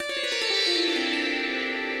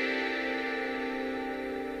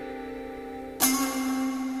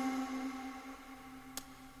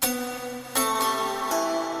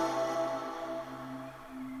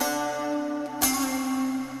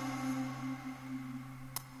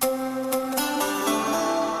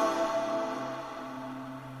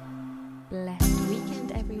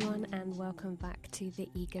to the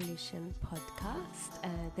Egolution podcast.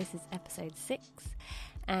 This is episode 6,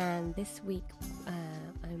 and this week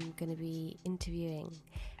I'm going to be interviewing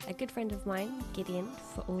a good friend of mine, Gideon,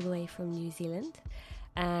 all the way from New Zealand.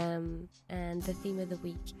 And the theme of the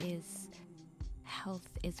week is health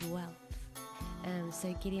is wealth.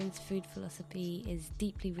 So Gideon's food philosophy is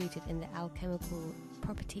deeply rooted in the alchemical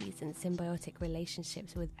properties and symbiotic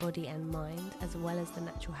relationships with body and mind, as well as the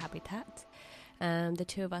natural habitat. The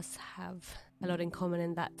two of us have a lot in common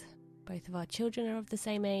in that both of our children are of the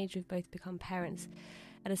same age. We've both become parents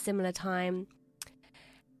at a similar time.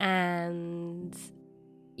 And,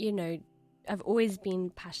 you know, I've always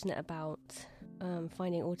been passionate about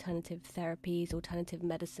finding alternative therapies, alternative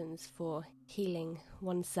medicines for healing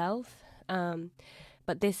oneself.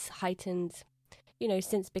 But this heightened,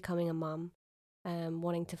 since becoming a mum,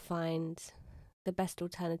 wanting to find the best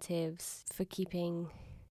alternatives for keeping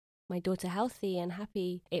my daughter healthy and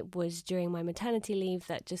happy. It was during my maternity leave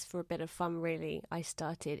that, just for a bit of fun really, I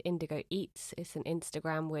started Indigo Eats. It's an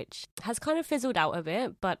Instagram which has kind of fizzled out a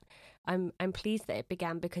bit, but I'm pleased that it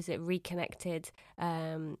began because it reconnected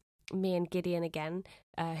me and Gideon again,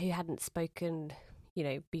 who hadn't spoken,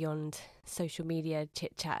 beyond social media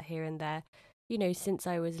chit chat here and there, since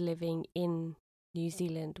I was living in New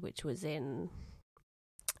Zealand, which was in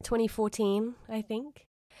 2014, I think.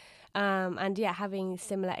 And yeah, having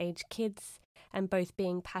similar age kids and both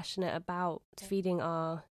being passionate about feeding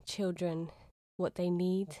our children what they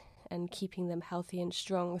need and keeping them healthy and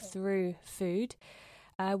strong through food,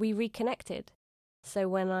 we reconnected. So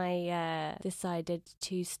when I decided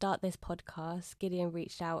to start this podcast, Gideon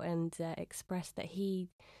reached out and expressed that he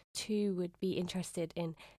too would be interested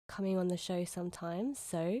in coming on the show sometimes.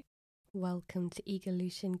 So welcome to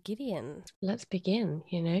Egolution, Gideon. Let's begin,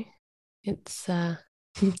 It's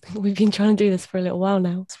we've been trying to do this for a little while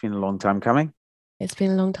now. It's been a long time coming. Just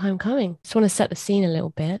want to set the scene a little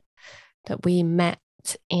bit, that we met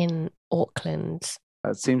in Auckland.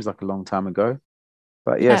 It seems like a long time ago.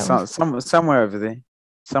 But yeah, somewhere over there.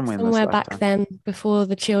 Somewhere back then, before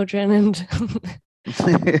the children and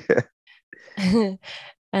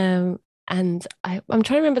and I'm trying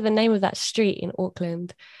to remember the name of that street in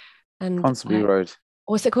Auckland. And Ponsonby Road.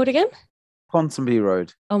 What's it called again? Ponsonby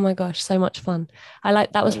Road. Oh my gosh, so much fun.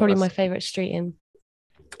 That was probably my favorite street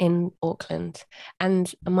in Auckland.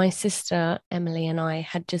 And my sister Emily and I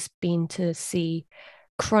had just been to see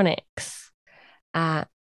Chronics at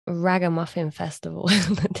Ragamuffin Festival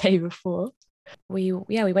the day before. We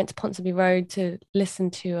went to Ponsonby Road to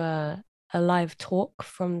listen to a live talk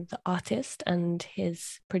from the artist and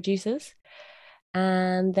his producers,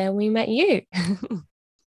 and then we met you.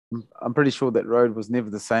 I'm pretty sure that road was never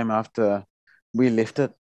the same after we left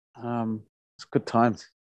it. It's good times.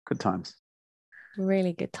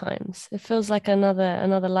 Really good times. It feels like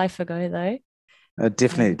another life ago though. It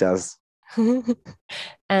definitely does.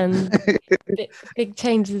 And big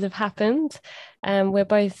changes have happened. We're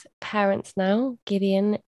both parents now.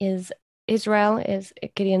 Israel is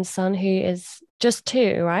Gideon's son, who is just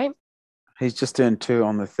 2, right? He's just turned 2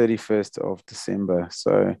 on the 31st of December.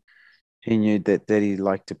 So he knew that Daddy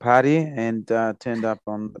liked to party and turned up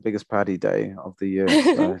on the biggest party day of the year.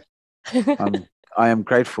 So I am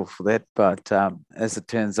grateful for that. But as it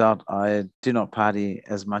turns out, I do not party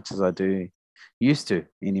as much as I used to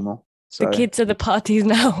anymore. So the kids are the parties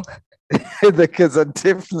now. The kids are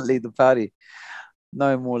definitely the party.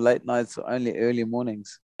 No more late nights, only early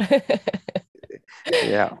mornings.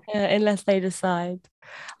 Yeah. Unless they decide.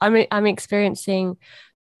 I'm experiencing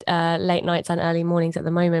late nights and early mornings at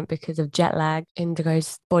the moment because of jet lag.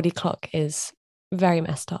 Indigo's body clock is very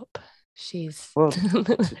messed up. She's up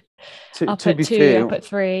at 2, up at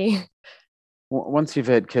 3. Once you've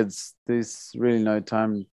had kids, there's really no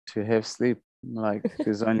time to have sleep. Like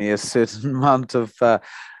there's only a certain amount of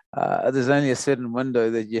there's only a certain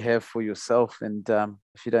window that you have for yourself, and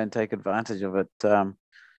if you don't take advantage of it,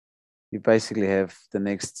 you basically have the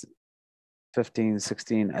next 15,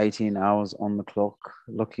 16, 18 hours on the clock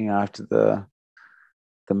looking after the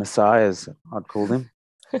messiahs, I'd call them.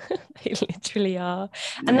 They literally are.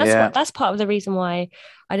 And that's part of the reason why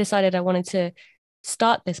I decided I wanted to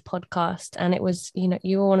start this podcast. And it was,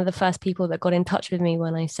 you were one of the first people that got in touch with me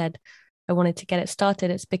when I said I wanted to get it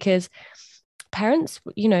started. It's because parents,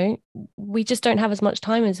 we just don't have as much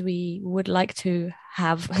time as we would like to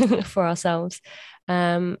have for ourselves.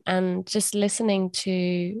 And just listening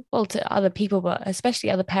to other people, but especially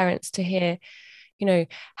other parents, to hear,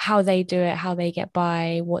 how they do it, how they get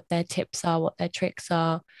by, what their tips are, what their tricks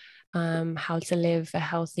are, how to live a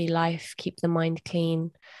healthy life, keep the mind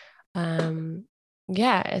clean.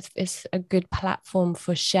 It's a good platform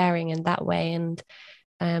for sharing in that way. And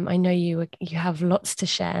I know you have lots to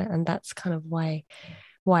share, and that's kind of why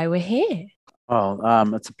we're here.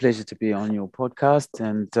 Well, it's a pleasure to be on your podcast,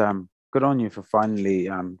 and good on you for finally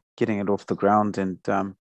getting it off the ground and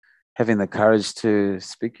having the courage to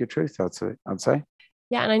speak your truth. I'd say.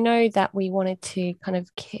 Yeah, and I know that we wanted to kind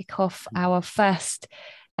of kick off our first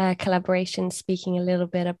collaboration speaking a little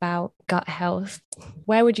bit about gut health.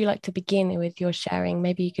 Where would you like to begin with your sharing?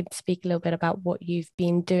 Maybe you could speak a little bit about what you've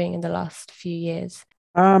been doing in the last few years.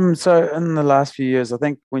 So in the last few years, I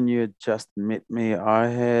think when you had just met me, I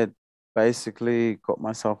had basically got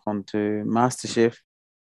myself onto MasterChef.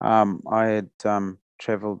 I had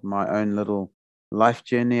traveled my own little life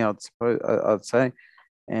journey, I'd say,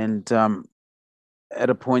 and at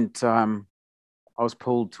a point, I was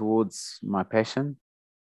pulled towards my passion,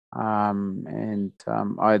 and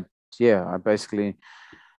I basically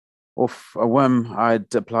off a whim,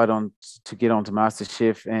 I'd applied on to get onto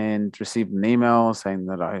MasterChef and received an email saying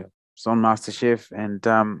that I was on MasterChef, and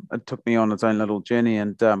it took me on its own little journey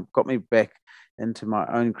and got me back into my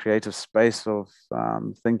own creative space of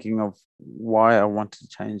thinking of why I wanted to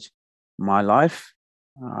change my life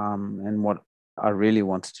and what I really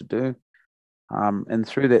wanted to do. And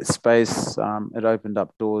through that space, it opened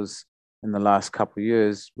up doors in the last couple of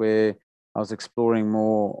years where I was exploring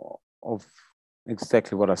more of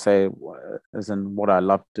exactly what I say, as in what I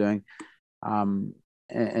love doing, um,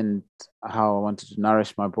 and how I wanted to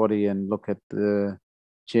nourish my body and look at the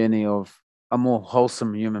journey of a more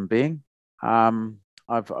wholesome human being.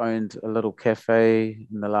 I've owned a little cafe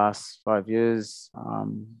in the last 5 years.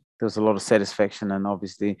 There's a lot of satisfaction and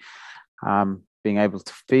obviously being able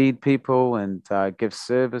to feed people and give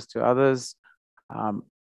service to others. Um,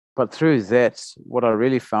 but through that, what I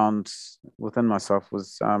really found within myself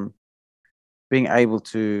was being able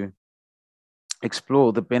to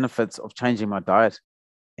explore the benefits of changing my diet.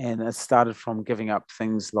 And it started from giving up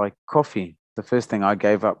things like coffee. The first thing I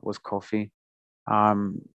gave up was coffee.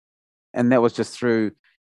 Um, and that was just through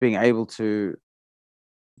being able to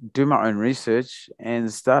do my own research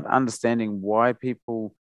and start understanding why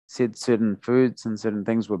people said certain foods and certain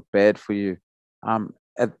things were bad for you.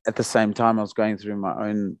 At the same time, I was going through my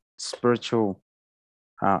own spiritual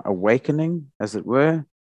awakening, as it were,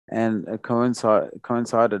 and it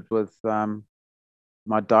coincided with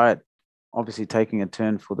my diet obviously taking a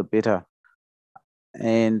turn for the better.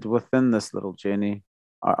 And within this little journey,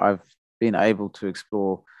 I've been able to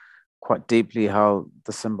explore quite deeply how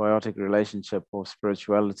the symbiotic relationship of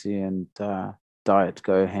spirituality and diet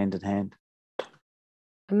go hand in hand.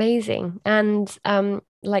 Amazing. And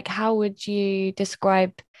like, how would you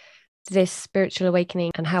describe this spiritual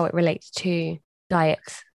awakening and how it relates to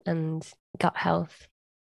diet and gut health?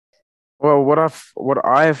 Well, what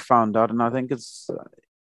I've found out, and I think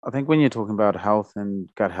when you're talking about health and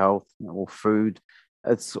gut health or food,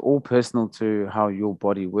 it's all personal to how your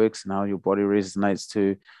body works and how your body resonates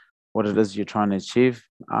to what it is you're trying to achieve.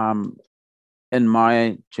 In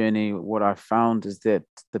my journey, what I found is that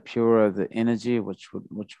the purer the energy,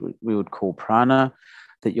 we would call prana,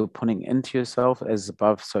 that you're putting into yourself as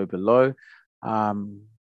above, so below, um,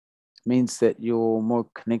 means that you're more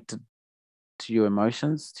connected to your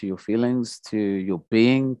emotions, to your feelings, to your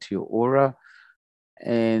being, to your aura.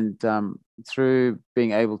 And through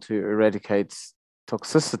being able to eradicate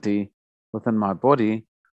toxicity within my body,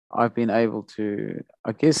 I've been able to,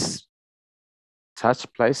 I guess, touch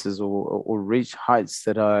places or reach heights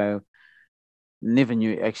that I never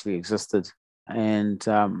knew actually existed. And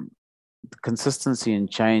the consistency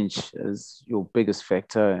and change is your biggest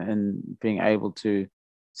factor in being able to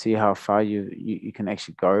see how far you can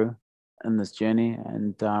actually go in this journey.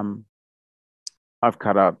 And I've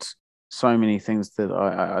cut out so many things that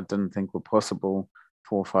I didn't think were possible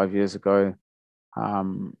 4 or 5 years ago.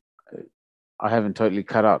 Um, I haven't totally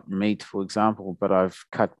cut out meat, for example, but I've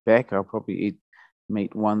cut back. I'll probably eat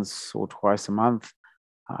meat once or twice a month.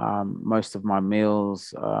 Most of my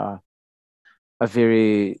meals are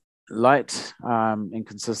very light and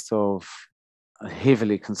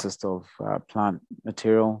heavily consist of plant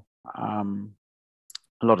material, a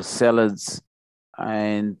lot of salads,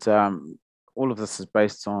 and all of this is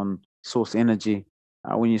based on source energy.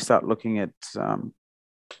 When you start looking at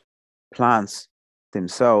plants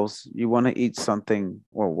themselves, you want to eat something.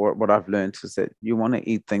 Well, what I've learned is that you want to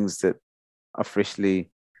eat things that are freshly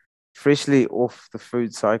off the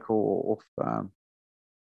food cycle or off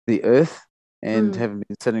the earth and Mm. haven't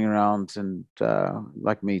been sitting around and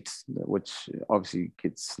like meat, which obviously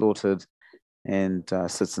gets slaughtered and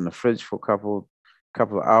sits in the fridge for a couple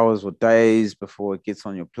of hours or days before it gets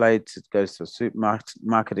on your plate. It goes to a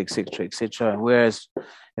supermarket, etc., etc. Whereas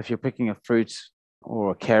if you're picking a fruit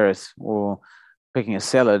or a carrot or picking a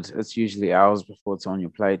salad, it's usually hours before it's on your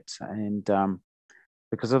plate. And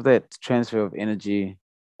because of that transfer of energy,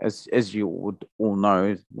 as you would all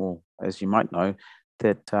know, or as you might know,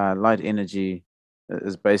 that light energy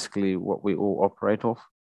is basically what we all operate off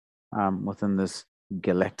within this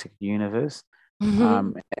galactic universe.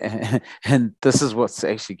 And this is what's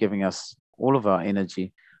actually giving us all of our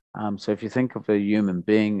energy. So if you think of a human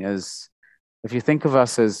being as, if you think of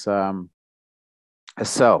us as a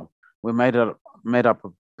cell, we're made up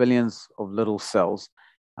of billions of little cells.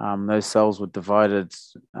 Those cells were divided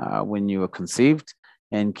when you were conceived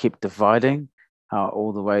and kept dividing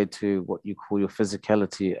all the way to what you call your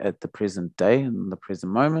physicality at the present day and the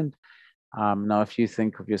present moment. Now, if you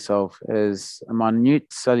think of yourself as a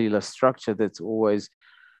minute cellular structure that's always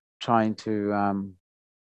trying to,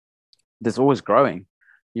 that's always growing,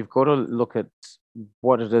 you've got to look at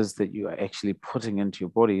what it is that you are actually putting into your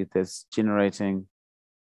body that's generating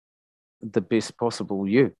the best possible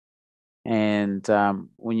you. And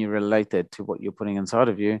when you relate that to what you're putting inside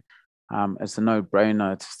of you, it's a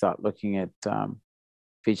no-brainer to start looking at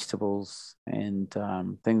vegetables and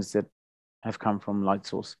things that have come from light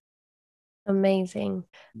source. Amazing.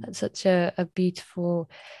 That's such a beautiful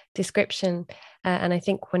description. And I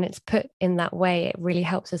think when it's put in that way, it really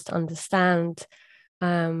helps us to understand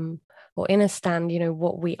or understand,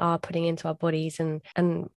 what we are putting into our bodies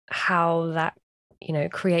and how that,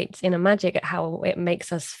 creates inner magic, how it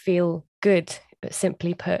makes us feel good,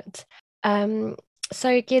 simply put.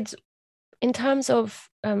 So Gids, in terms of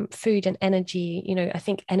food and energy, I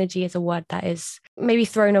think energy is a word that is maybe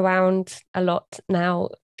thrown around a lot now.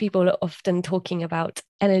 People are often talking about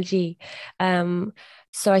energy.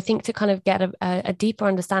 So I think to kind of get a deeper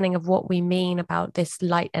understanding of what we mean about this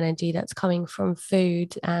light energy that's coming from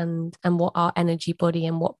food and what our energy body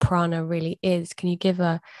and what prana really is, can you give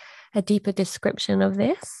a deeper description of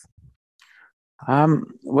this?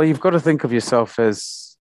 Well, you've got to think of yourself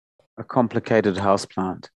as a complicated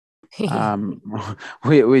houseplant. Um,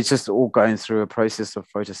 we're just all going through a process of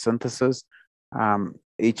photosynthesis.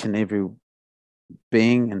 Each and every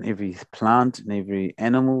being and every plant and every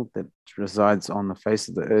animal that resides on the face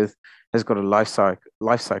of the earth has got a life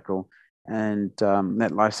cycle, and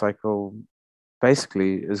that life cycle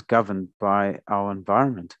basically is governed by our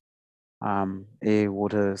environment: air,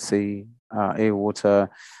 water, sea, air, water,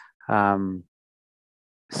 um,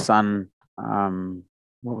 sun.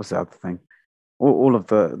 What was the other thing? All of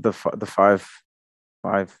the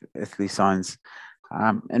five earthly signs.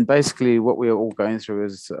 And basically, what we're all going through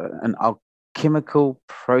is an alchemical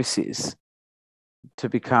process to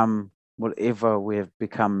become whatever we have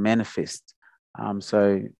become manifest.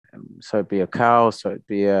 So it be a cow, so it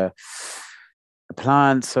be a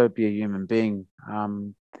plant, so it be a human being.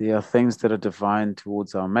 There are things that are divine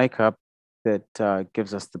towards our makeup that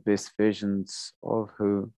gives us the best versions of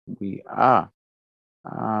who we are.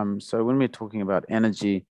 So when we're talking about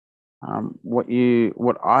energy,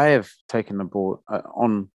 what I have taken aboard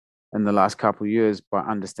on in the last couple of years by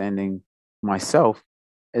understanding myself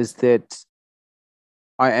is that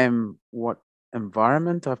I am what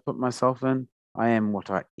environment I've put myself in. I am what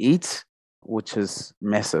I eat, which is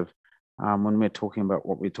massive. When we're talking about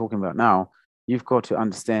what we're talking about now, you've got to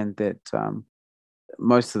understand that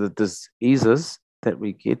most of the diseases that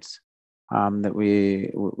we get, that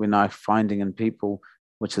we're now finding in people,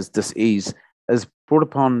 which is dis-ease, is brought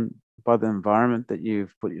upon by the environment that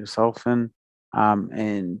you've put yourself in,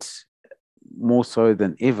 and more so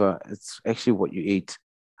than ever, it's actually what you eat,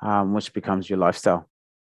 which becomes your lifestyle.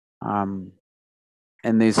 Um,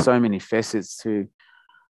 and there's so many facets to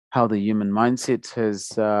how the human mindset has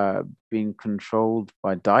been controlled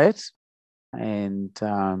by diet and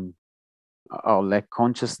our lack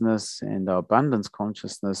consciousness and our abundance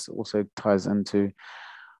consciousness also ties into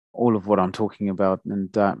all of what I'm talking about.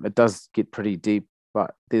 And it does get pretty deep,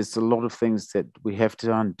 but there's a lot of things that we have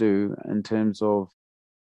to undo in terms of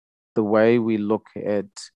the way we look at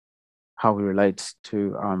how we relate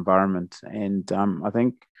to our environment. And I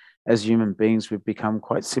think as human beings, we've become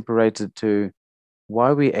quite separated to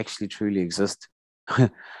why we actually truly exist.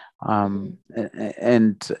 Mhm.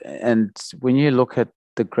 And when you look at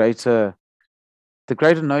the greater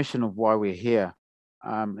notion of why we're here,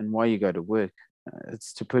 and why you go to work,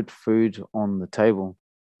 it's to put food on the table.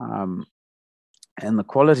 Um, and the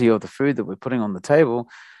quality of the food that we're putting on the table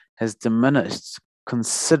has diminished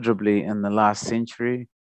considerably in the last century,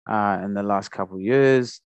 in the last couple of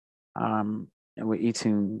years. And we're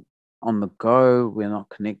eating on the go. We're not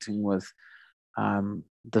connecting with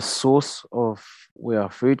the source of where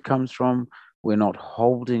our food comes from. We're not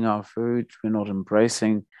holding our food. We're not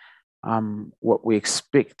embracing what we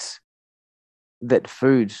expect that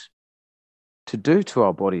food to do to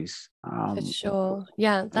our bodies. For sure.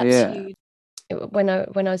 Yeah, that's Yeah, huge. When I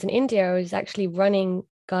was in India, I was actually running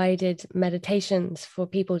guided meditations for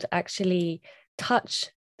people to actually touch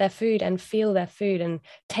their food and feel their food and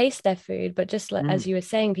taste their food. But just like as mm, you were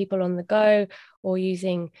saying, people on the go or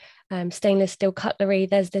using stainless steel cutlery,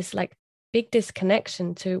 there's this like big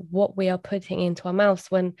disconnection to what we are putting into our mouths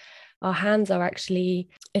when our hands are actually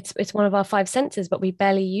it's one of our five senses, but we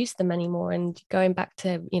barely use them anymore. And going back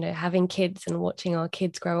to, having kids and watching our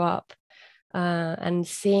kids grow up, and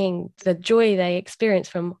seeing the joy they experience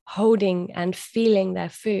from holding and feeling their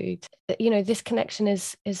food, this connection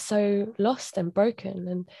is so lost and broken.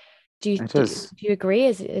 And do you it do, is. do you agree?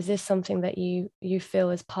 Is this something that you feel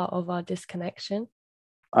as part of our disconnection?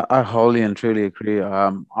 I wholly and truly agree.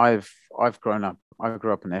 I've grown up. I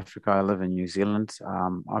grew up in Africa. I live in New Zealand.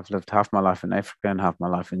 I've lived half my life in Africa and half my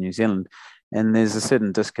life in New Zealand, and there's a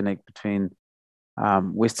certain disconnect between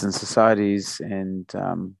Western societies and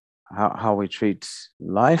how we treat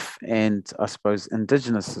life, and I suppose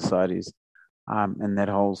indigenous societies, and that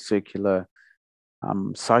whole circular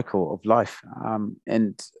cycle of life.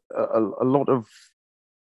 And a lot of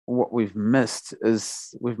what we've missed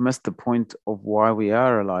the point of why we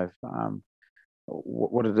are alive,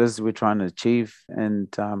 what it is we're trying to achieve,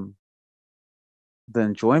 and the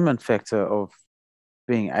enjoyment factor of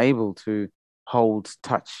being able to hold,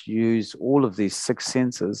 touch, use all of these six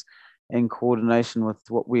senses in coordination with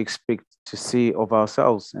what we expect to see of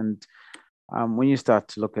ourselves. And when you start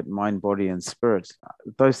to look at mind, body, and spirit,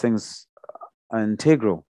 those things are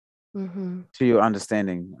integral Mm-hmm. to your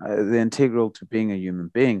understanding. They're integral to being a human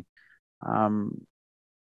being. Um,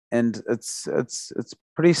 and it's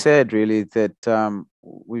pretty sad, really, that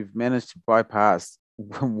we've managed to bypass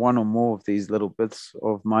one or more of these little bits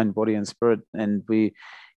of mind, body, and spirit, and we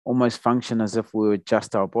almost function as if we were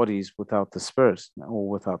just our bodies without the spirit or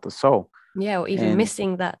without the soul. Yeah, or even And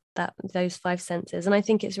missing that those five senses. And I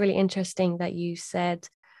think it's really interesting that you said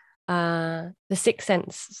the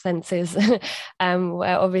senses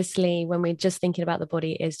where obviously when we're just thinking about the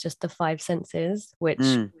body is just the five senses, which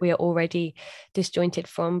mm, we are already disjointed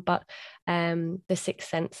from. But the sixth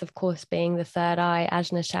sense, of course, being the third eye,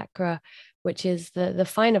 ajna chakra, which is the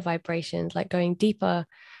finer vibrations, like going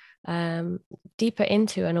um, deeper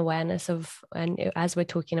into an awareness of, and as we're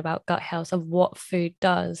talking about gut health, of what food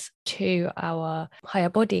does to our higher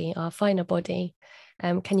body, our finer body.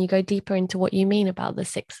 Can you go deeper into what you mean about the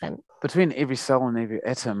sixth sense? between every cell and every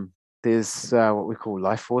atom, there's what we call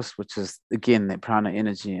life force, which is again that prana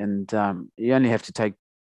energy. And you only have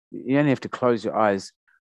to close your eyes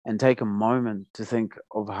and take a moment to think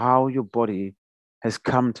of how your body has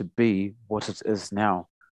come to be what it is now,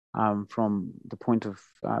 from the point of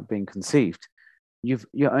being conceived.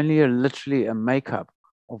 You're only literally a makeup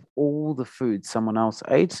of all the food someone else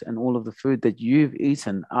ate and all of the food that you've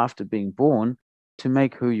eaten after being born to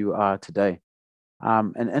make who you are today.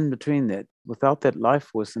 And in between that, without that life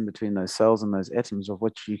force in between those cells and those atoms, of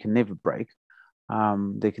which you can never break,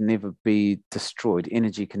 they can never be destroyed.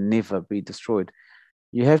 Energy can never be destroyed.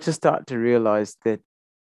 You have to start to realize that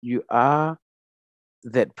you are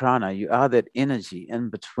that prana, you are that energy in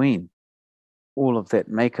between all of that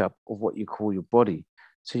makeup of what you call your body.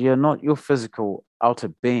 So you're not your physical outer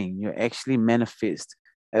being, you're actually manifest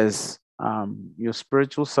as your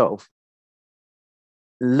spiritual self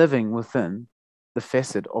living within the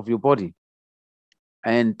facet of your body.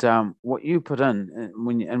 And what you put in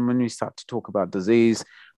when we start to talk about disease,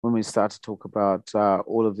 when we start to talk about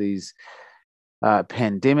all of these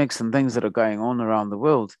pandemics and things that are going on around the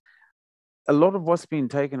world, a lot of what's been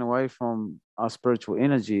taken away from our spiritual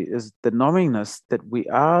energy is the knowingness that we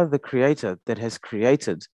are the creator that has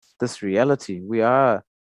created this reality.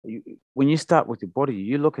 When you start with your body,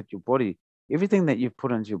 you look at your body, everything that you've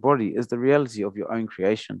put into your body is the reality of your own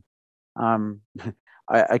creation. Um,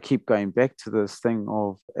 I keep going back to this thing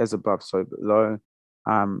of as above, so below,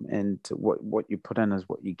 and what you put in is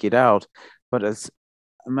what you get out. But it's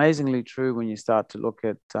amazingly true when you start to look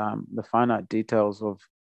at the finite details of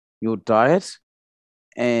your diet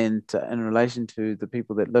and in relation to the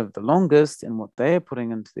people that live the longest and what they are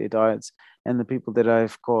putting into their diets, and the people that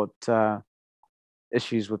have got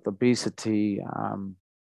issues with obesity,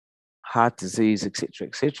 heart disease, etc.,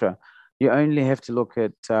 etc. You only have to look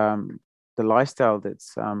at the lifestyle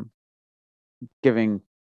that's giving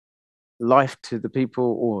life to the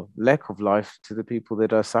people or lack of life to the people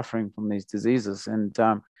that are suffering from these diseases. And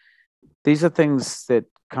these are things that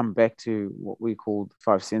come back to what we call the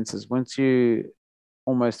five senses. Once you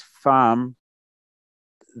almost farm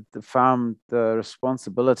the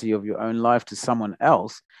responsibility of your own life to someone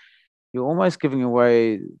else, you're almost giving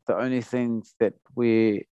away the only things that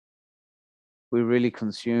we're we really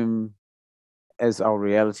consume as our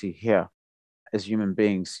reality here as human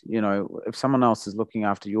beings. You know, if someone else is looking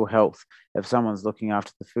after your health, if someone's looking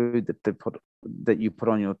after the food that you put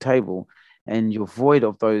on your table, and you're void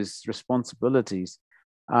of those responsibilities,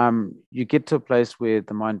 you get to a place where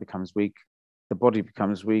the mind becomes weak, the body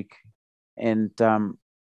becomes weak, and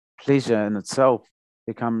pleasure in itself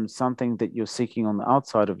becomes something that you're seeking on the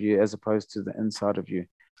outside of you as opposed to the inside of you.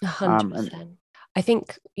 And 100%. I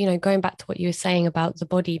think, going back to what you were saying about the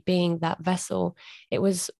body being that vessel, it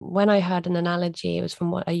was when I heard an analogy, it was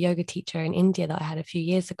from a yoga teacher in India that I had a few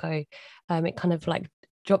years ago. It kind of like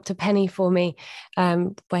dropped a penny for me,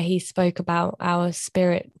 where he spoke about our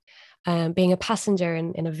spirit being a passenger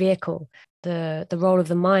in a vehicle, the role of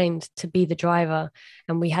the mind to be the driver.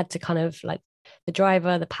 And we had to kind of like the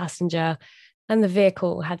driver, the passenger, and the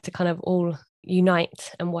vehicle had to kind of all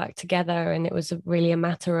unite and work together. And it was really a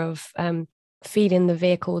matter of feeding the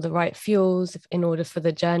vehicle the right fuels in order for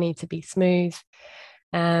the journey to be smooth.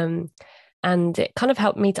 Um, and it kind of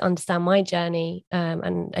helped me to understand my journey.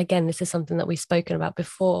 And again, this is something that we've spoken about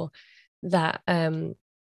before, that, I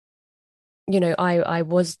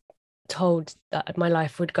was told that my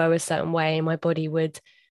life would go a certain way and my body would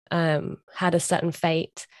had a certain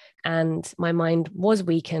fate, and my mind was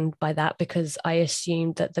weakened by that because I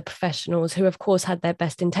assumed that the professionals, who of course had their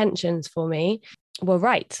best intentions for me, were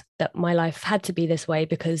right, that my life had to be this way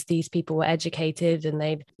because these people were educated and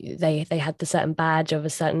they had the certain badge of a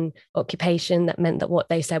certain occupation that meant that what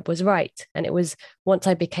they said was right. And it was once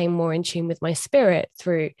I became more in tune with my spirit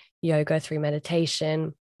through yoga, through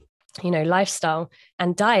meditation, lifestyle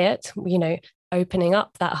and diet, opening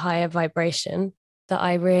up that higher vibration, that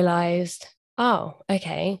I realized, oh,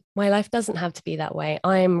 okay, my life doesn't have to be that way.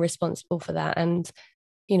 I am responsible for that. And,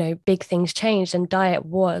 big things changed, and diet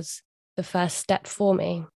was the first step for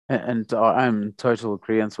me. and I'm total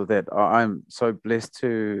agreement with that. I'm so blessed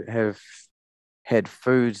to have had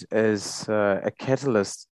food as a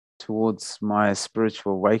catalyst towards my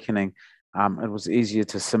spiritual awakening. It was easier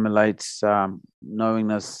to assimilate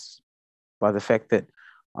knowingness by the fact that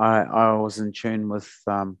I was in tune with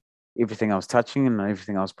everything I was touching and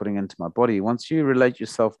everything I was putting into my body. Once you relate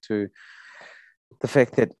yourself to the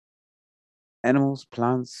fact that animals,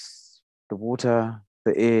 plants, the water,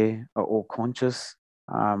 the air are all conscious,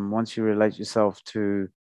 once you relate yourself to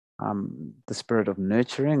the spirit of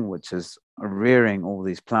nurturing, which is rearing all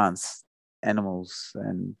these plants, animals,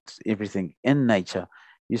 and everything in nature,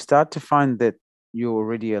 you start to find that you're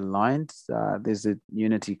already aligned. There's a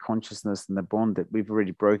unity consciousness and the bond that we've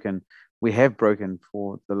already broken. We have broken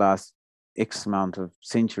for the last X amount of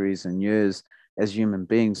centuries and years as human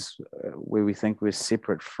beings, where we think we're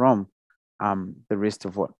separate from the rest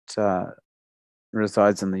of what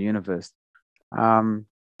resides in the universe. Um,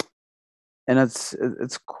 and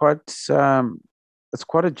it's quite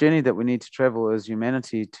a journey that we need to travel as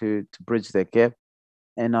humanity to bridge that gap.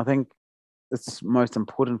 And I think it's most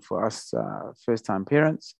important for us first time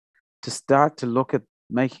parents to start to look at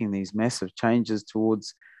making these massive changes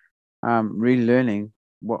towards relearning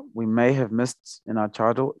what we may have missed in our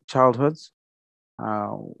childhoods,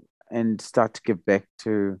 uh, and start to give back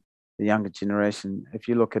to the younger generation. If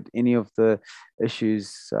you look at any of the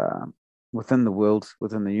issues within the world,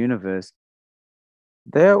 within the universe,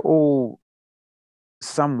 they're all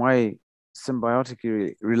some way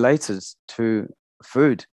symbiotically related to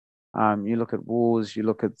food. You look at wars, you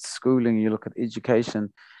look at schooling, you look at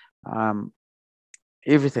education, um,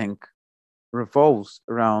 everything revolves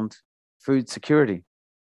around food security.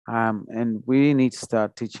 And we need to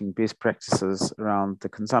start teaching best practices around the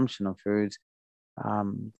consumption of food,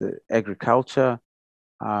 the agriculture.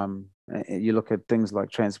 You look at things like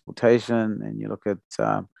transportation, and you look at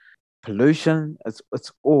pollution.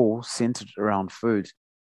 It's all centered around food.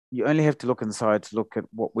 You only have to look inside to look at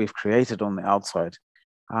what we've created on the outside.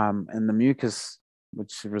 And the mucus,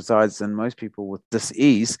 which resides in most people with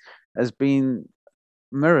dis-ease, has been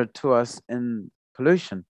mirrored to us in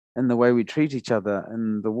pollution, in the way we treat each other,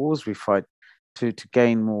 in the wars we fight to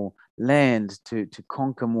gain more land, to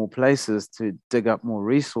conquer more places, to dig up more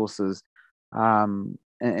resources,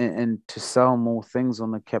 and to sell more things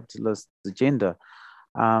on the capitalist agenda.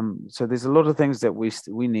 So there's a lot of things that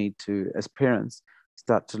we need to, as parents,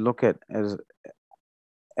 start to look at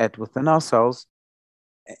within ourselves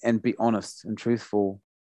and be honest and truthful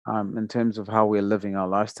in terms of how we're living our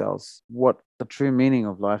lifestyles, what the true meaning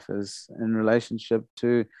of life is in relationship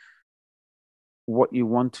to what you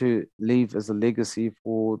want to leave as a legacy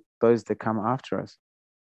for those that come after us.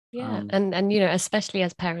 Yeah, Um, and especially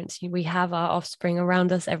as parents, we have our offspring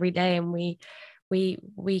around us every day, and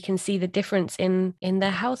we can see the difference in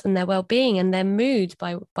their health and their well-being and their mood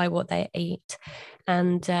by what they eat.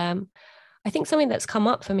 And I think something that's come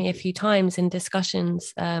up for me a few times in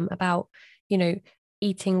discussions about, you know,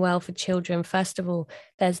 eating well for children. First of all,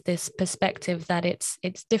 there's this perspective that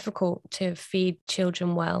it's difficult to feed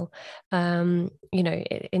children well, you know,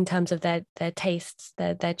 in terms of their tastes,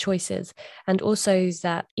 their choices, and also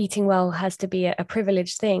that eating well has to be a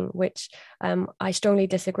privileged thing, which I strongly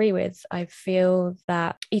disagree with. I feel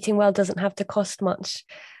that eating well doesn't have to cost much.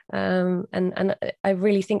 And I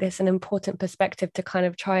really think it's an important perspective to kind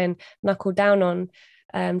of try and knuckle down on,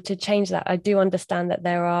 to change that. I do understand that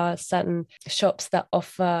there are certain shops that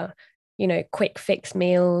offer, you know, quick fix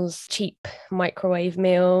meals, cheap microwave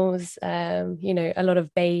meals, you know, a lot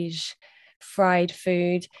of beige fried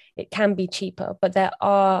food. It can be cheaper, but there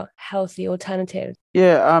are healthy alternatives.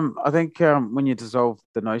 Yeah, I think when you dissolve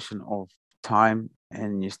the notion of time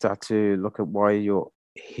and you start to look at why you're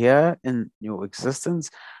here in your existence,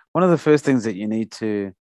 one of the first things that you need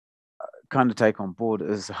to kind of take on board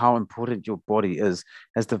is how important your body is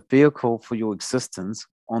as the vehicle for your existence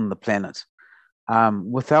on the planet.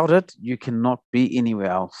 Without it, you cannot be anywhere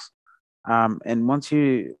else. And once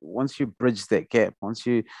you bridge that gap, once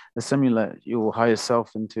you assimilate your higher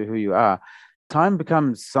self into who you are, time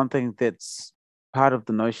becomes something that's part of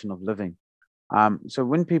the notion of living. So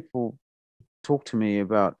when people talk to me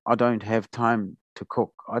about, I don't have time to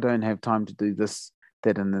cook, I don't have time to do this,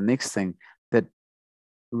 that, and the next thing, that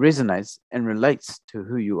resonates and relates to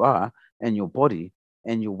who you are and your body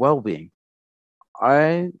and your well-being,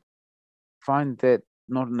 I find that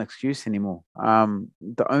not an excuse anymore.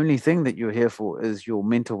 The only thing that you're here for is your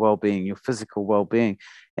mental well-being, your physical well-being,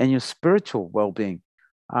 and your spiritual well-being.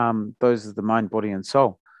 Those are the mind, body, and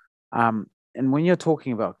soul. And when you're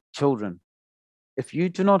talking about children, if you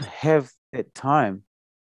do not have that time,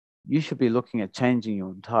 you should be looking at changing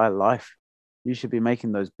your entire life. You should be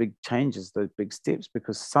making those big changes, those big steps,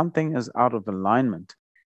 because something is out of alignment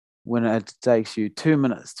when it takes you 2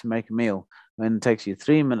 minutes to make a meal, when it takes you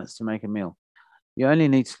 3 minutes to make a meal. You only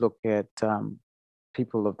need to look at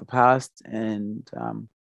people of the past and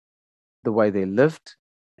the way they lived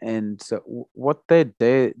and what their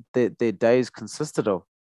days consisted of: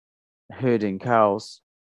 herding cows,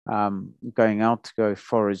 going out to go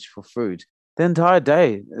forage for food. The entire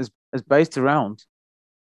day is based around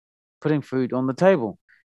putting food on the table.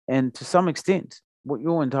 And to some extent, what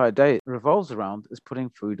your entire day revolves around is putting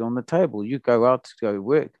food on the table. You go out to go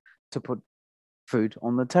work to put food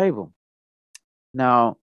on the table.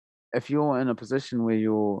 Now, if you're in a position where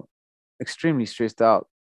you're extremely stressed out,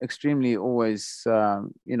 extremely always,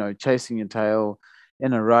 chasing your tail,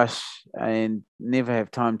 in a rush, and never have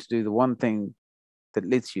time to do the one thing that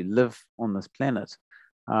lets you live on this planet,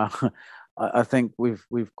 uh, I think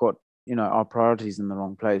we've got our priorities in the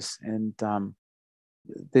wrong place, and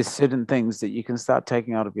there's certain things that you can start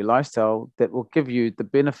taking out of your lifestyle that will give you the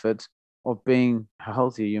benefit of being a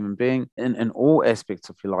healthier human being in all aspects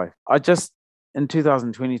of your life. In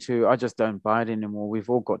 2022, I just don't buy it anymore. We've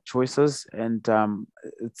all got choices, and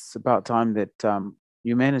it's about time that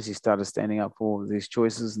humanity started standing up for these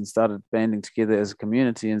choices and started banding together as a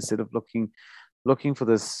community instead of looking for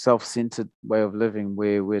this self-centered way of living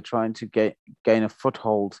where we're trying to gain a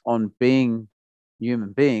foothold on being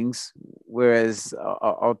human beings, whereas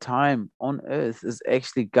our time on earth is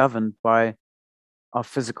actually governed by our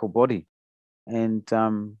physical body. And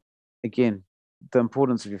again, the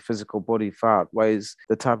importance of your physical body far outweighs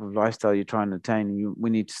the type of lifestyle you're trying to attain. We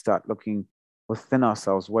need to start looking within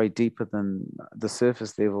ourselves way deeper than the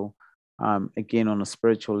surface level. Again, on a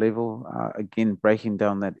spiritual level, again, breaking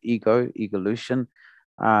down that egolution,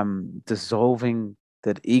 dissolving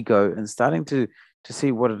that ego and starting to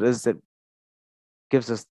see what it is that gives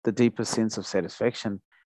us the deepest sense of satisfaction.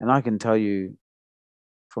 And I can tell you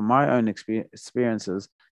from my own experiences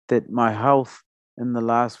that my health in the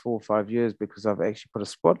last 4 or 5 years, because I've actually put a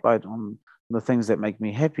spotlight on the things that make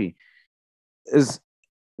me happy, is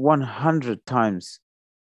 100 times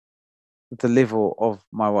the level of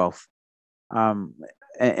my wealth. And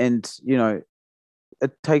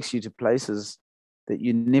it takes you to places that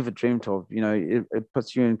you never dreamt of. It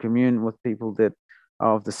puts you in commune with people that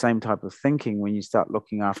are of the same type of thinking when you start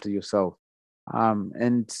looking after yourself.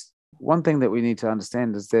 And one thing that we need to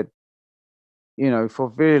understand is that, for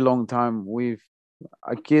a very long time,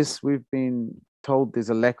 I guess we've been told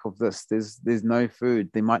there's a lack of this, there's no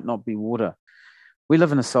food, there might not be water. We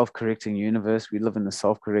live in a self-correcting universe. We live in a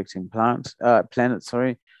self-correcting planet,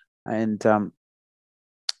 sorry. And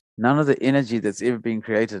none of the energy that's ever been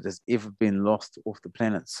created has ever been lost off the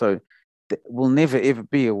planet. So there will never, ever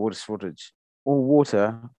be a water shortage or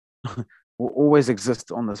water will always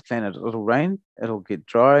exist on this planet. It'll rain, it'll get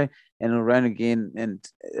dry, and it'll rain again, and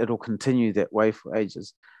it'll continue that way for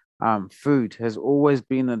ages. Food has always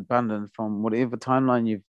been abundant from whatever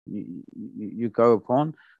timeline you go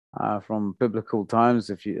upon, from biblical times,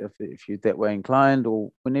 if you're that way inclined,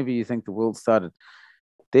 or whenever you think the world started.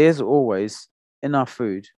 There's always enough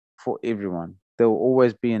food for everyone. There will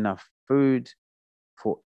always be enough food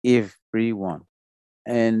for everyone.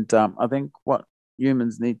 And I think what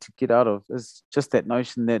humans need to get out of is just that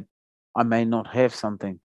notion that I may not have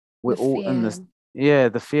something. We're The all in fear. this. Yeah,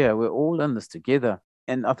 the fear. We're all in this together.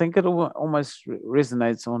 And I think it almost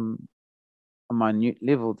resonates on a minute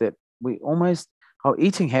level that we almost, our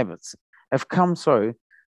eating habits have come so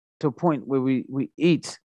to a point where we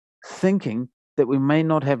eat thinking that we may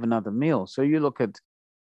not have another meal. So you look at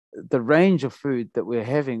the range of food that we're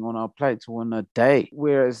having on our plates in a day.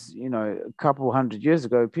 Whereas, a couple hundred years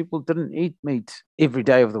ago, people didn't eat meat every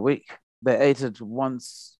day of the week. They ate it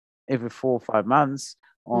once every 4 or 5 months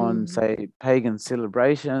on, Mm. say, pagan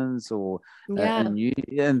celebrations or Yeah, and New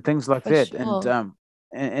and things like for that.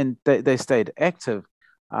 And sure. they stayed active.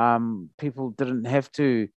 People didn't have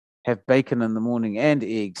to have bacon in the morning and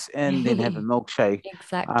eggs and then have a milkshake.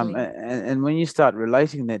 Exactly. And when you start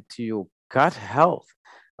relating that to your gut health,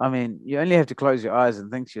 I mean, you only have to close your eyes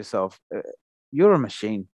and think to yourself, you're a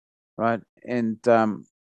machine, right? And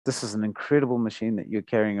this is an incredible machine that you're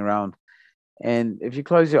carrying around. And if you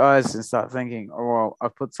close your eyes and start thinking, oh, well,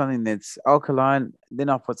 I've put something that's alkaline, then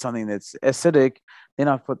I've put something that's acidic, then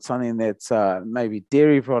I've put something that's maybe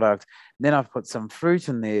dairy product, then I've put some fruit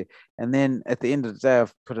in there, and then at the end of the day,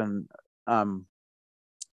 I've put in um,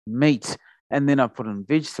 meat, and then I've put in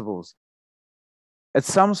vegetables. At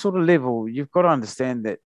some sort of level, you've got to understand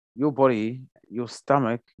that your body, your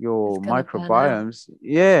stomach, It's your gonna burn out. microbiomes,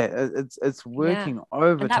 yeah, it's Yeah. working And that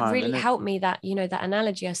overtime, really and it helped me, that, that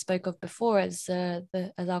analogy I spoke of before, as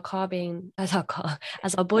as our car being, as our car,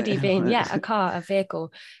 as our body being, yeah, a car, a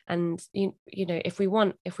vehicle. And if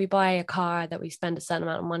we buy a car that we spend a certain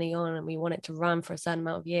amount of money on and we want it to run for a certain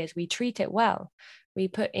amount of years, we treat it well. We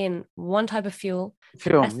put in one type of fuel, the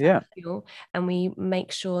feel, best type yeah, of fuel, and we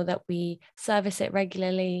make sure that we service it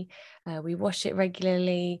regularly, we wash it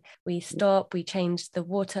regularly, we stop, we change the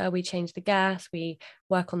water, we change the gas, we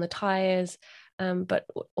work on the tires. But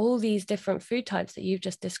all these different food types that you've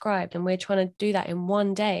just described, and we're trying to do that in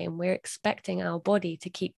one day, and we're expecting our body to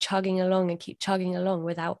keep chugging along and keep chugging along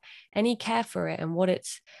without any care for it and what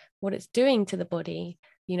it's doing to the body.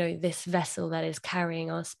 This vessel that is carrying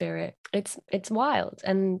our spirit. It's wild,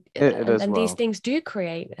 and it and, is and these wild. things do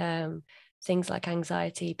create things like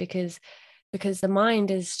anxiety, because the mind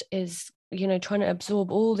is trying to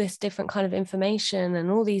absorb all this different kind of information and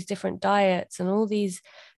all these different diets and all these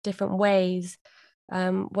different ways,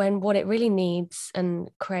 when what it really needs and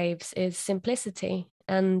craves is simplicity.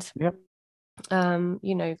 And Yep.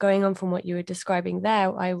 going on from what you were describing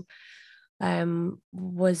there, I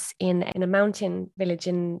was in a mountain village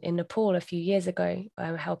in Nepal a few years ago,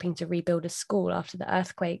 helping to rebuild a school after the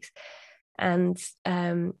earthquakes. And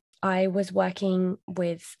I was working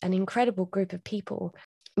with an incredible group of people,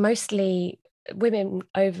 mostly women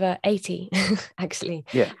over 80, actually.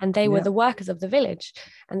 Yeah. And they were Yeah. the workers of the village.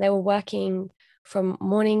 And they were working from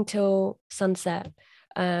morning till sunset,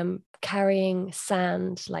 carrying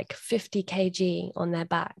sand like 50 kg on their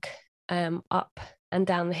back, up and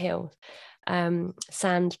down the hill.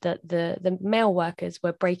 Sand that the male workers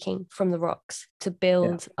were breaking from the rocks to Yeah.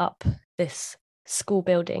 build up this school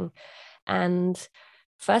building. And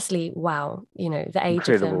firstly, wow, the age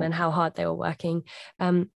of them Incredible. and how hard they were working.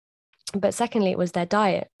 But secondly, it was their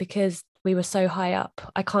diet, because we were so high up.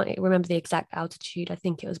 I can't remember the exact altitude. I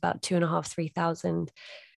think it was about 2,500, 3,000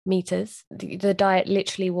 meters. The diet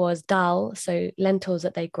literally was dal, so lentils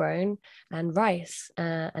that they'd grown, and rice,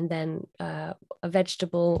 and then a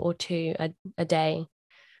vegetable or two a day.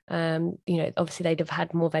 Obviously they'd have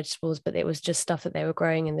had more vegetables, but it was just stuff that they were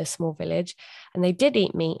growing in this small village. And they did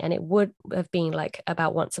eat meat, and it would have been like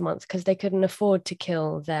about once a month, because they couldn't afford to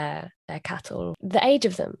kill their cattle. The age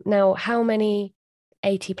of them. Now, how many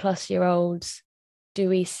 80-plus-year-olds do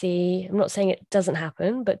we see? I'm not saying it doesn't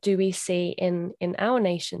happen, but do we see in our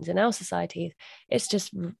nations, in our societies? It's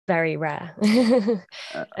just very rare.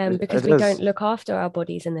 Because It we don't is. look after our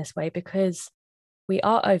bodies in this way, because we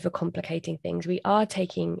are overcomplicating things. We are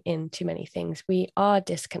taking in too many things. We are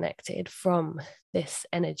disconnected from this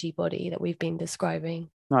energy body that we've been describing.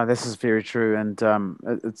 No, this is very true, and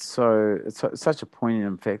it's such a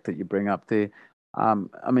poignant fact that you bring up there.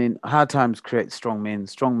 I mean, hard times create strong men.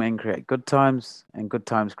 Strong men create good times, and good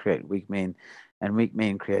times create weak men, and weak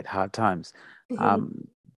men create hard times. Um,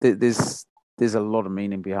 there's there's a lot of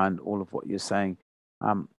meaning behind all of what you're saying.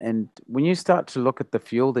 And when you start to look at the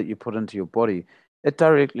fuel that you put into your body, it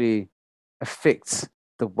directly affects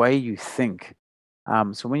the way you think.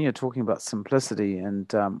 So when you're talking about simplicity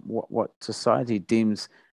and what society deems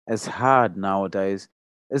as hard nowadays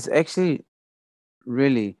is actually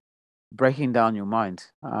really breaking down your mind,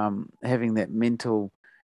 having that mental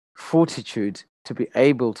fortitude to be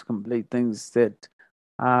able to complete things that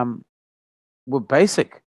um, were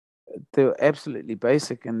basic. They were absolutely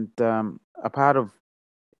basic and a part of,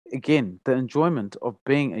 again, the enjoyment of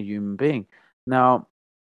being a human being. Now,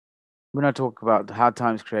 when I talk about hard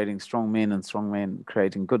times creating strong men and strong men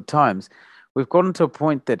creating good times, we've gotten to a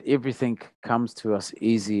point that everything comes to us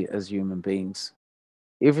easy as human beings.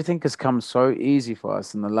 Everything has come so easy for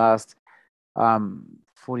us in the last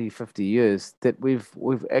 40, 50 years that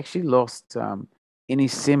we've actually lost any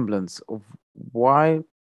semblance of why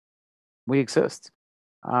we exist.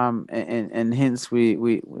 And hence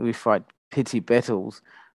we fight petty battles.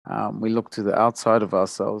 We look to the outside of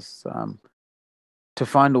ourselves to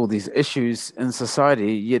find all these issues in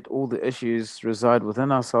society, yet all the issues reside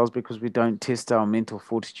within ourselves because we don't test our mental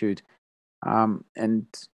fortitude. And,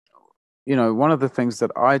 one of the things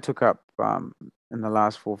that I took up in the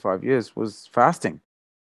last 4 or 5 years was fasting,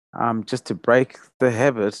 just to break the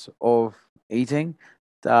habit of eating,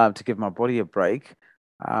 to give my body a break,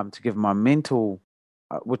 to give my mental,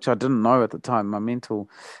 which I didn't know at the time, my mental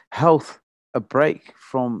health a break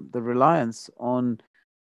from the reliance on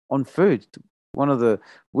food. One of the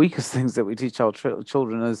weakest things that we teach our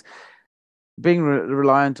children is being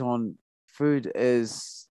reliant on food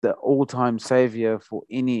is the all-time savior for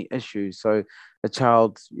any issue. So a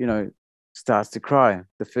child, starts to cry.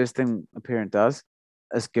 The first thing a parent does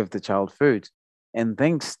is give the child food and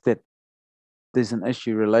thinks that there's an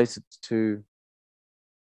issue related to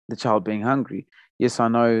the child being hungry. Yes, I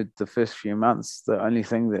know the first few months, the only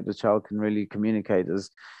thing that the child can really communicate is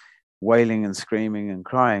wailing and screaming and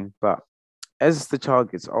crying. But as the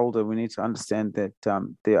child gets older, we need to understand that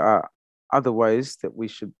there are other ways that we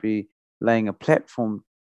should be laying a platform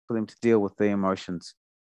for them to deal with their emotions.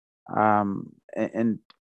 And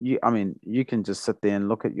you can just sit there and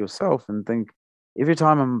look at yourself and think, every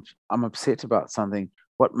time I'm upset about something,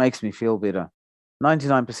 what makes me feel better?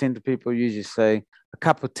 99% of people usually say a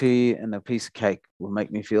cup of tea and a piece of cake will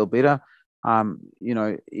make me feel better.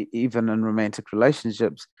 Even in romantic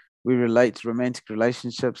relationships, we relate romantic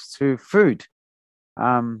relationships to food.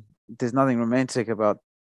 There's nothing romantic about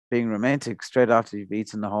being romantic straight after you've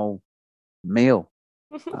eaten the whole meal,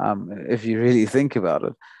 if you really think about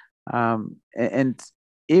it. And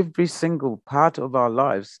every single part of our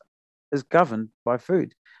lives is governed by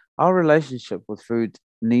food. Our relationship with food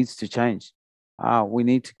needs to change. We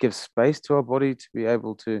need to give space to our body to be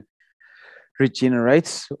able to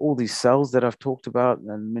regenerate all these cells that I've talked about,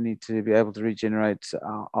 and we need to be able to regenerate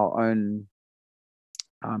our own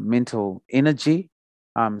mental energy,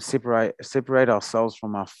 separate ourselves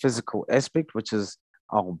from our physical aspect, which is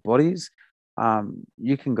our bodies.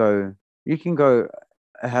 You can go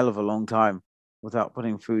a hell of a long time without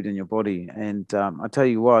putting food in your body. And I tell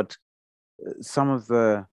you what, some of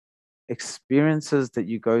the experiences that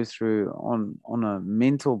you go through on a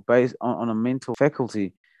mental base, on a mental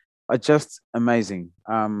faculty, are just amazing.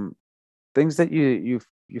 Things that you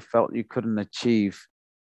felt you couldn't achieve,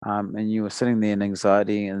 and you were sitting there in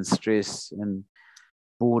anxiety and stress and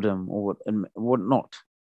boredom and whatnot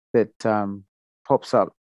that pops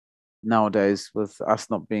up nowadays with us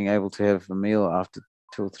not being able to have a meal after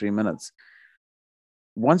 2 or 3 minutes.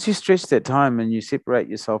 Once you stretch that time and you separate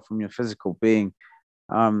yourself from your physical being,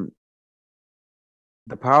 um,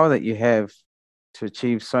 the power that you have to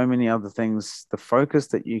achieve so many other things, the focus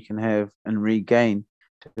that you can have and regain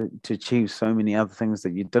to achieve so many other things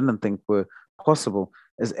that you didn't think were possible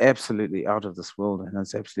is absolutely out of this world, and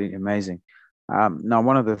it's absolutely amazing. Now,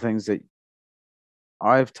 one of the things that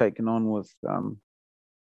I've taken on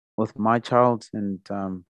with my child and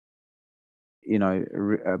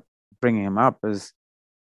bringing him up is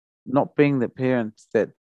not being the parent that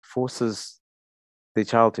forces their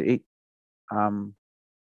child to eat. Um,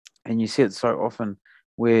 and you see it so often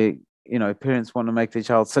where parents want to make their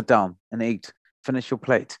child sit down and eat, finish your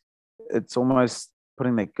plate. It's almost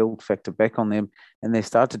putting that guilt factor back on them, and they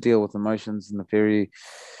start to deal with emotions in a very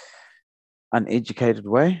uneducated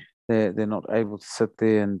way. They're not able to sit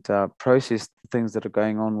there and process the things that are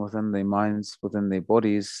going on within their minds, within their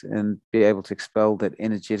bodies, and be able to expel that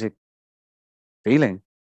energetic feeling,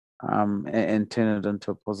 and turn it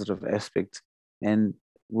into a positive aspect. And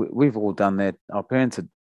we've all done that. Our parents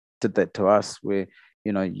did that to us, where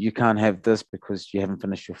you can't have this because you haven't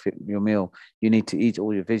finished your meal. You need to eat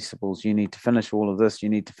all your vegetables. You need to finish all of this. You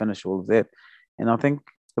need to finish all of that. And I think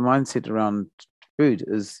the mindset around food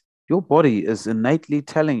is your body is innately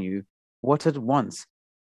telling you what it wants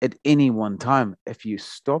at any one time. If you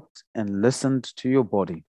stopped and listened to your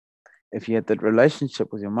body, if you had that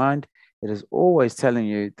relationship with your mind, it is always telling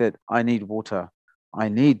you that I need water, I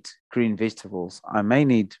need green vegetables, I may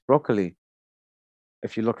need broccoli.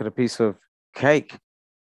 If you look at a piece of cake,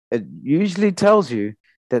 it usually tells you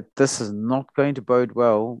that this is not going to bode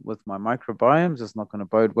well with my microbiomes. It's not going to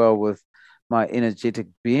bode well with my energetic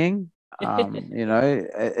being.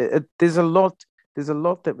 There's a lot. There's a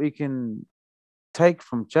lot that we can take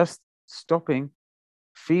from just stopping,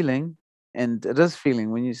 feeling, and it is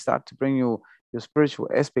feeling when you start to bring your spiritual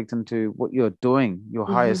aspect into what you're doing, your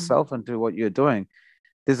higher Mm-hmm. self into what you're doing.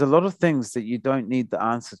 There's a lot of things that you don't need the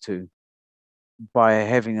answer to by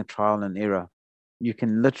having a trial and error. You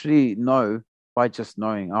can literally know by just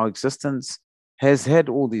knowing. Our existence has had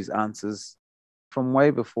all these answers from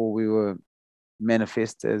way before we were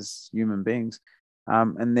manifest as human beings,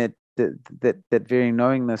 and that very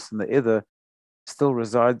knowingness and the other still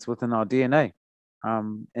resides within our DNA.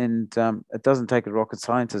 And it doesn't take a rocket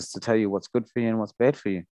scientist to tell you what's good for you and what's bad for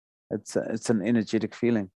you. It's an energetic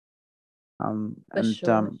feeling. For And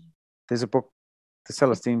sure. There's a book, The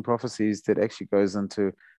Celestine Prophecies, that actually goes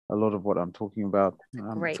into a lot of what I'm talking about. It's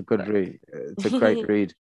a Great good book. read. It's a great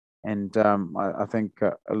read, and I think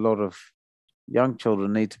a lot of young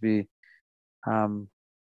children need to be um,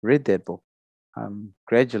 read that book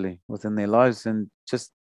gradually within their lives, and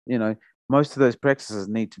just most of those practices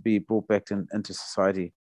need to be brought back into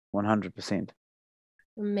society, 100%.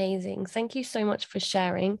 Amazing. Thank you so much for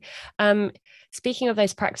sharing. Speaking of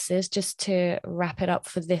those practices, just to wrap it up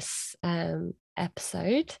for this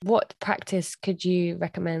episode, what practice could you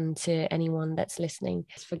recommend to anyone that's listening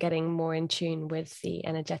for getting more in tune with the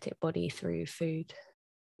energetic body through food?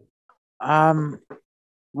 Um,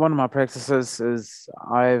 One of my practices is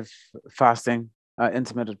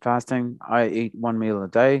intermittent fasting. I eat one meal a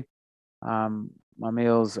day. My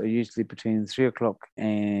meals are usually between 3 o'clock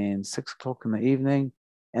and 6 o'clock in the evening,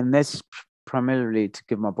 and that's primarily to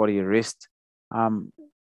give my body a rest. Um,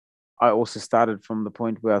 I also started from the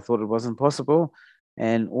point where I thought it wasn't possible,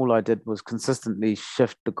 and all I did was consistently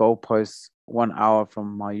shift the goalposts 1 hour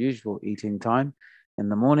from my usual eating time in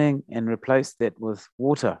the morning and replace that with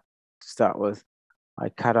water to start with. I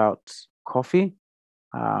cut out coffee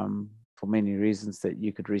for many reasons that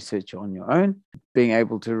you could research on your own. Being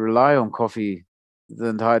able to rely on coffee the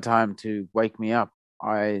entire time to wake me up.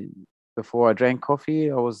 Before I drank coffee,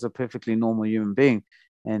 I was a perfectly normal human being,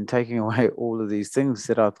 and taking away all of these things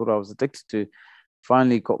that I thought I was addicted to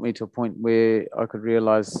finally got me to a point where I could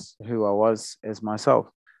realize who I was as myself.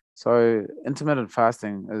 So intermittent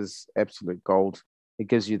fasting is absolute gold. It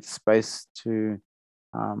gives you the space to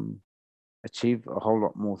um, achieve a whole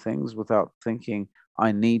lot more things without thinking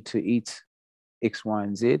I need to eat X, Y,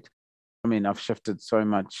 and Z. I mean, I've shifted so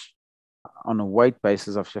much on a weight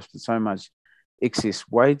basis. I've shifted so much excess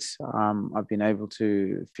weight. I've been able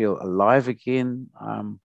to feel alive again.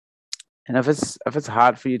 And if it's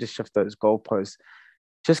hard for you to shift those goalposts,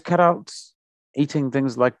 just cut out eating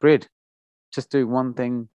things like bread. Just do one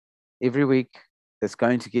thing every week that's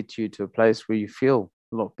going to get you to a place where you feel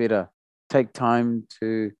a lot better. Take time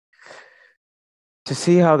to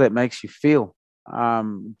see how that makes you feel.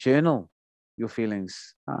 Journal your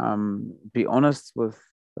feelings. Be honest with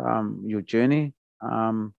your journey.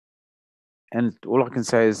 And all I can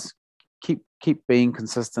say is keep being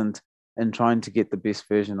consistent and trying to get the best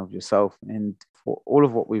version of yourself. And for all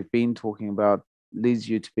of what we've been talking about leads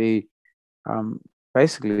you to be um,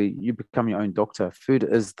 basically you become your own doctor. Food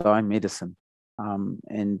is thy medicine.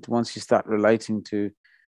 And once you start relating to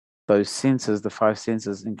those senses, the five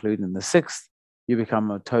senses, including the sixth, you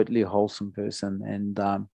become a totally wholesome person,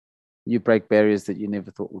 and you break barriers that you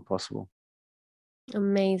never thought were possible.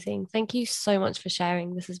 Amazing. Thank you so much for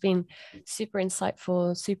sharing. This has been super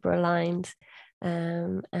insightful, super aligned.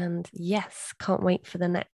 And yes, can't wait for the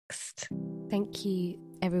next. Thank you,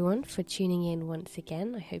 everyone, for tuning in once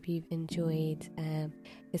again. I hope you've enjoyed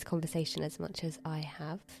this conversation as much as I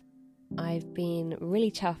have. I've been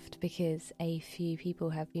really chuffed because a few people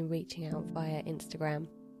have been reaching out via Instagram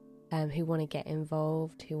who want to get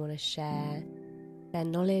involved, who want to share their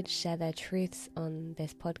knowledge, share their truths on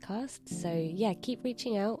this podcast. So yeah, keep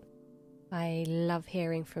reaching out. I love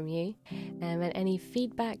hearing from you. And any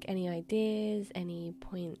feedback, any ideas, any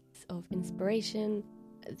points of inspiration,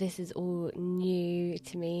 this is all new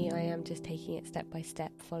to me. I am just taking it step by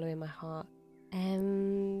step, following my heart.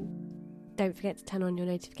 Don't forget to turn on your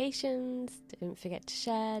notifications. Don't forget to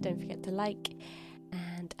share. Don't forget to like.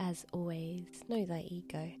 And as always, know thy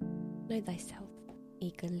ego. Know thyself.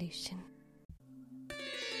 Egolution.